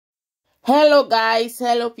Hello guys,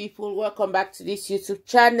 hello people, welcome back to this YouTube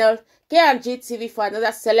channel K&G TV for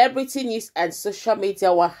another celebrity news and social media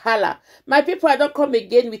wahala. My people, I don't come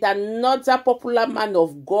again with another popular man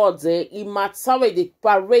of God, Imatsawe, the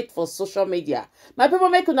parade for social media. My people,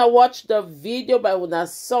 make una watch the video by una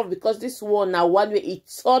self because this one now one way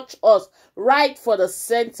it touch us right for the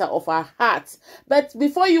center of our hearts. But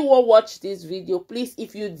before you all watch this video, please,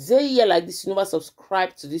 if you dare here like this, you never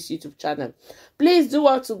subscribe to this YouTube channel. Please do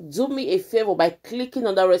want to do me a favor by clicking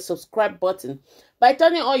on the red subscribe button, by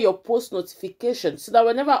turning on your post notifications so that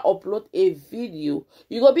whenever I upload a video,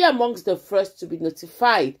 you will be amongst the first to be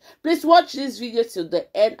notified. Please watch this video till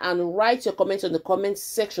the end and write your comments on the comment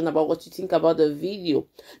section about what you think about the video.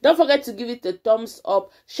 Don't forget to give it a thumbs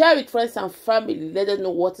up, share with friends and family, let them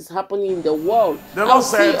know what is happening in the world. I'll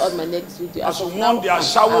see you on my next video. As of now, the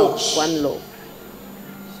Ashawos, one love.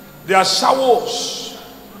 The Ashawos,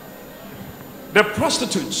 the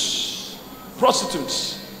prostitutes.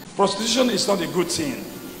 Prostitution is not a good thing.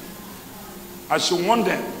 I should warn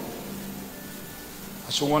them.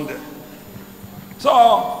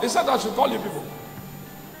 So he said I should call you people.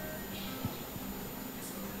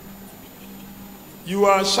 You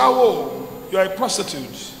are Ashawo, you are a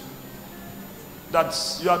prostitute. That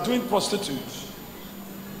you are doing prostitute.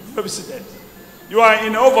 Maybe see that. You are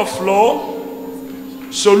in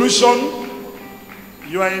overflow, solution.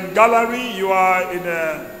 You are in gallery, you are in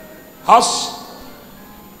a house.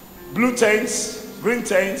 Blue tents, green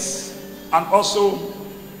tents, and also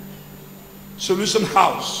solution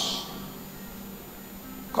house.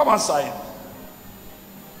 Come outside.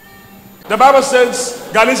 The Bible says,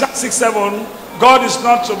 Galatians 6:7, God is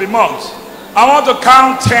not to be mocked. I want to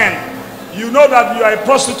count 10. You know that you are a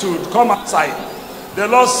prostitute. Come outside. The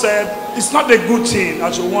Lord said, it's not a good thing.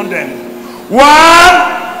 I should warn them. 1,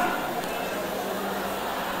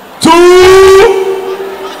 2,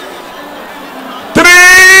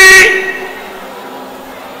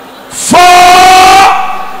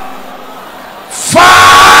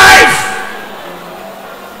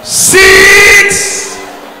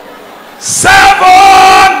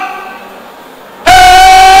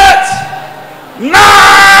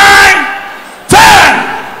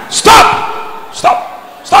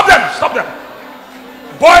 Stop them.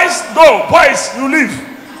 Boys, go. Boys, you leave.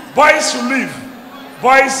 Boys, you leave.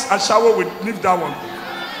 Boys, Ashawo will leave that one.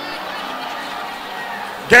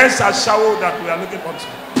 Girls, Ashawo that we are looking onto.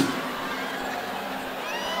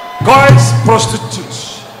 Boys,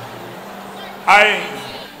 prostitutes.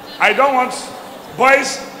 I don't want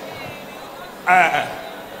boys,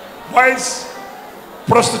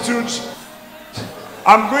 prostitutes.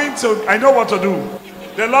 I know what to do.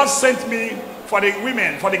 The Lord sent me for the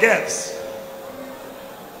women, for the girls.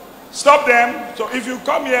 Stop them. So if you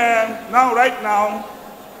come here now, right now,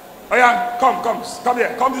 oh yeah, come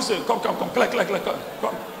here, come this way, come, come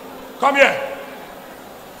here.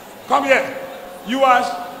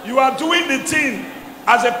 You are doing the thing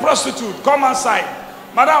as a prostitute. Come outside,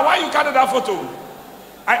 madam. Why you carry that photo?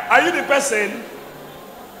 Are you the person?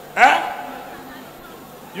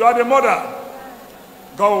 You are the mother.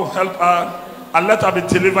 Go help her and let her be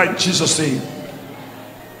delivered in Jesus' name.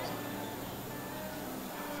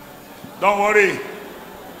 Don't worry.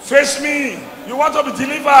 Face me. You want to be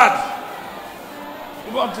delivered.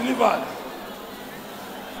 You want delivered.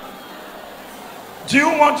 Do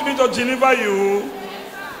you want me to deliver you?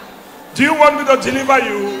 Do you want me to deliver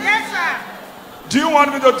you? Yes, sir. Do you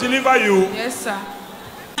want me to deliver you? Yes, sir.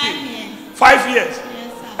 5 years. 5 years?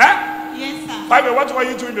 Yes, sir. Huh? Yes, sir. 5 years. What were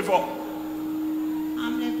you doing before?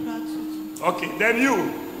 I'm a prostitute. Okay. Then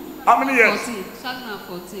you? How many years?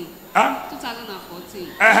 2014. Huh?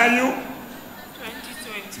 2014. And you?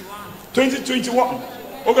 2021. 2021.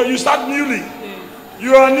 Okay, you start newly. Yeah.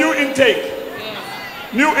 You are new intake. Yeah.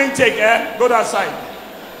 New intake, Go that side.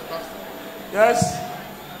 Yes?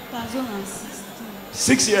 2016.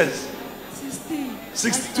 6 years.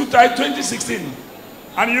 16. 2016.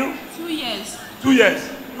 And you? 2 years. 2 years.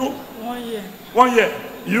 You? 1 year. 1 year.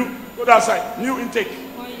 You? Go that side. New intake.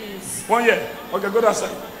 1 year. 1 year. Okay, go that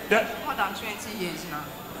side. Yeah. More than 20 years now.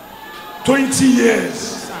 20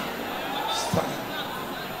 years.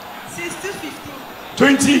 16, 15.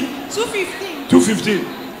 20? 215. 215.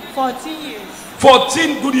 14 years.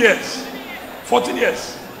 14 good years. 14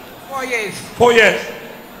 years. 4 years. 4 years.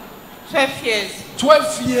 12 years.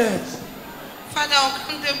 12 years. Father,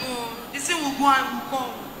 accountable. This is will go and will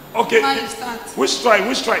come. Okay. Where you start? Which tribe?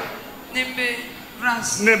 Which tribe? Nembe,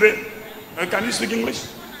 Brass. Nebe. Can you speak English?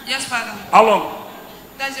 Yes, Father. How long?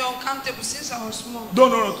 That's your accountable since I was small.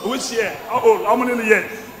 No. Which year? How old? How many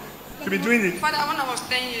years? You be doing it? Father, when I was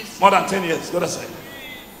 10 years. More than 10 years. Go that side.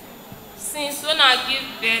 Since when I gave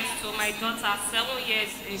birth to my daughter 7 years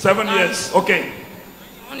ago. 7 years. Okay.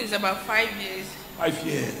 One is about 5 years. 5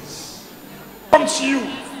 years. Prompts you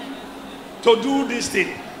to do this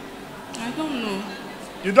thing. I don't know.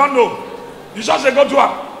 You don't know. You just say go to her.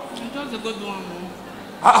 I'm just a good one.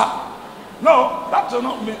 No, that does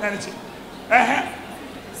not mean anything.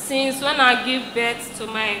 Since when I gave birth to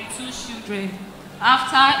my 2 children,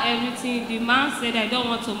 after everything, the man said, I don't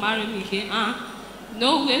want to marry me again.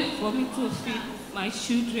 No way for me to feed my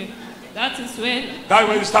children. That is when... That's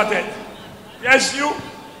when you started. Yes, you?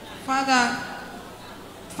 Father,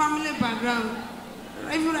 family background.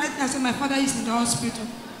 Even right now, my father is in the hospital.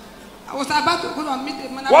 I was about to go and meet a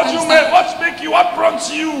man. What prompts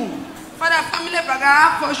you? Father, family background, I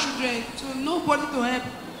have 4 children, so nobody to help.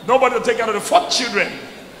 Nobody to take care of the 4 children.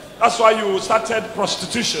 That's why you started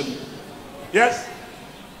prostitution. Yes?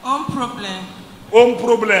 Own problem. Own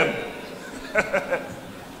problem.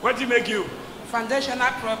 What did it make you?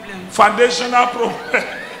 Foundational problem. Foundational problem.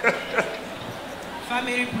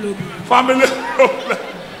 Family problem. Family problem.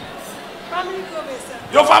 Family problem, sir.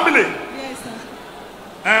 Your family? Yes, sir.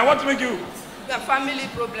 And what make you? The family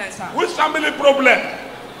problem, sir. Which family problem?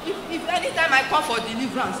 If anytime I come for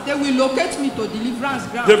deliverance, they will locate me to deliverance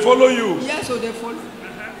ground. They follow you? Yes, so they follow.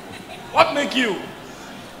 What make you?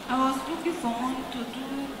 I was looking for money to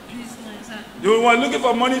do business. You were looking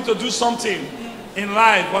for money to do something in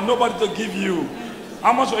life, but nobody to give you.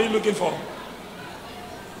 How much were you looking for?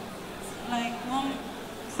 Like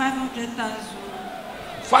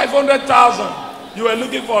 500,000. 500,000. You were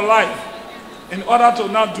looking for life in order to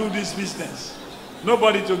now do this business.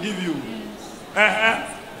 Nobody to give you.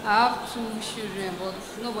 Yes. I have 2 children, but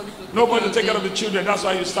nobody to take care of the children. That's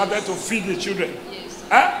why you started to feed the children. Yes.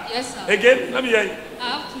 Yes, sir. Again, let me hear you. I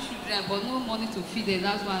have 2 children, but no money to feed them.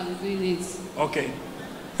 That's why I'm doing it. Okay.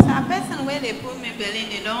 So a person where they put me belly,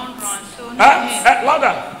 they don't run. So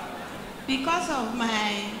louder. Because of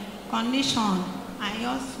my condition, I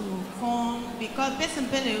also come because person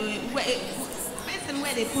where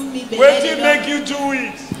they put me belly. Where did make you do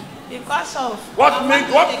it? Because of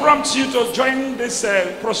what prompts you to join this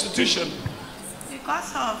prostitution?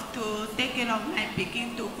 Because of to take care of my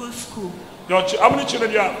pikin to go school. How many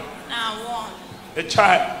children do you have? Now 1. A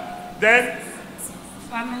child. Then?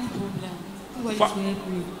 Family problem. Nobody to help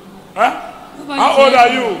me. How old are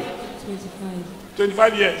you? 25.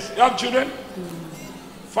 25 years. You have children?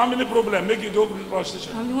 Family problem make you do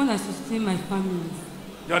prostitution. I'm the one that sustains my family.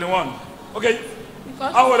 You're the one. Okay.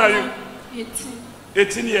 How old are you? 18.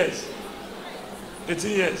 18 years.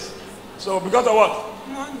 18 years. So because of what?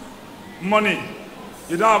 Money. Money.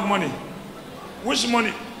 You don't have money. Which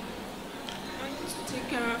money? Money to take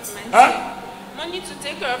care of myself. Money to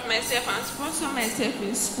take care of myself and sponsor myself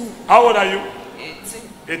in school. How old are you? 18.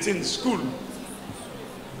 18. School.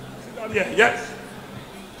 Sit down here. Yes.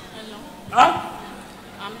 Hello.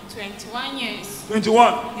 I'm 21 years.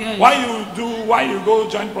 21. Yes. Why you go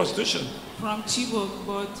join prostitution? From Chibok,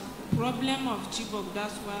 but problem of Chibok,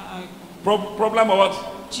 that's why I... Problem of what?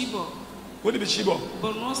 Chibok. What is Chibok?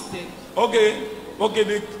 Borno State. Okay.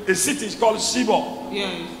 The city is called Chibok.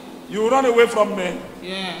 Yes. You run away from me.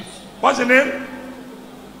 Yes. What's the name?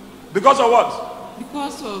 Because of what?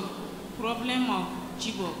 Because of problem of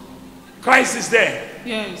Chibok. Christ is there.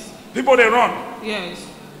 Yes. People they run. Yes.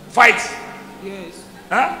 Fight. Yes.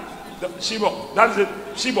 Chibok. That's it.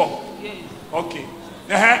 Chibok. Yes. Okay.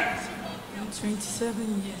 I'm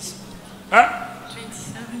 27 years.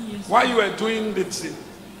 27 years. Why you were doing this thing?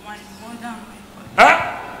 My mother and my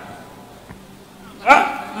father.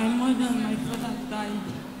 My mother and my father died.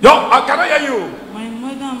 I cannot hear you. My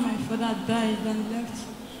mother and my father died and left.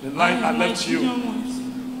 The life and left you.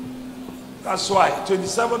 That's why.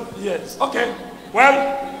 27 years. Okay.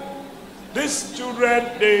 Well, these children,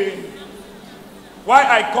 why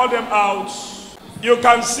I call them out, you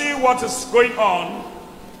can see what is going on.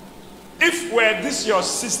 If were this your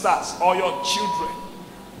sisters or your children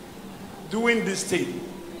doing this thing,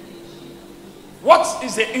 what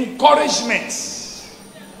is the encouragement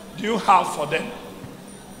do you have for them?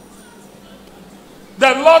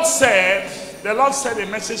 The Lord said a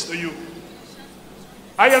message to you.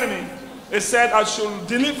 Are you hearing me? He said, I should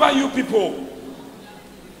deliver you people.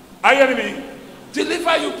 Are you hearing me?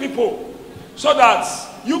 Deliver you people. So that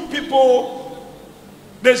you people,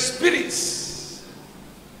 the spirits,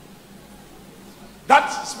 that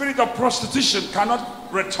spirit of prostitution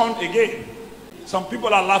cannot return again. Some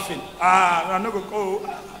people are laughing. I'm not going to go.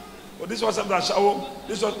 Oh, this was Ashawo.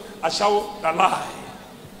 This was Ashawo. The lie.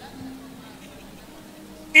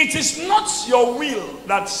 It is not your will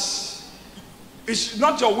it's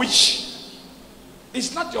not your wish.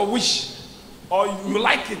 It's not your wish or you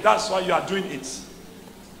like it, that's why you are doing it.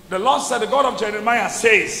 The Lord said, the God of Jeremiah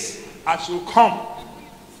says, I shall come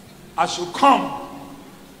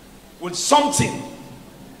with something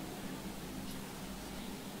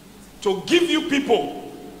to give you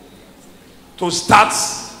people to start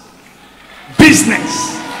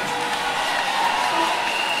business,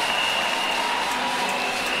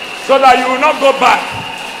 so that you will not go back.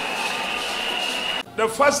 The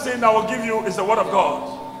first thing I will give you is the word of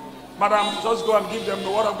God. Madam, just go and give them the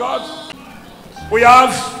word of God. We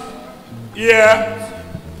have here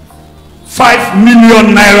 5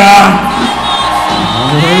 million naira.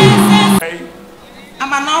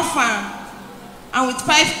 I'm an orphan and with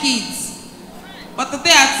 5 kids. But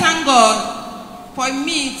today I thank God for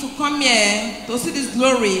me to come here to see this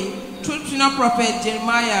glory through senior prophet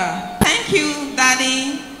Jeremiah. Thank you,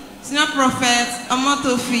 Daddy, senior prophet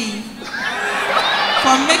Omoto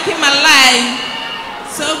for making my life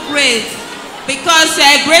so great, because you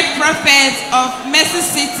are a great prophet of Mercy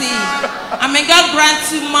City. And may God grant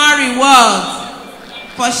you more rewards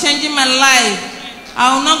for changing my life.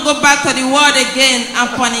 I will not go back to the world again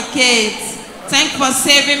and fornicate. Thank you for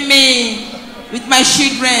saving me with my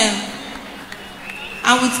children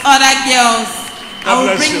and with other girls. I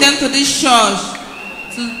will bring them to this church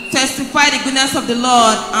to testify the goodness of the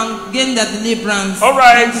Lord and gain their deliverance. All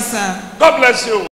right. Thank you, sir. God bless you.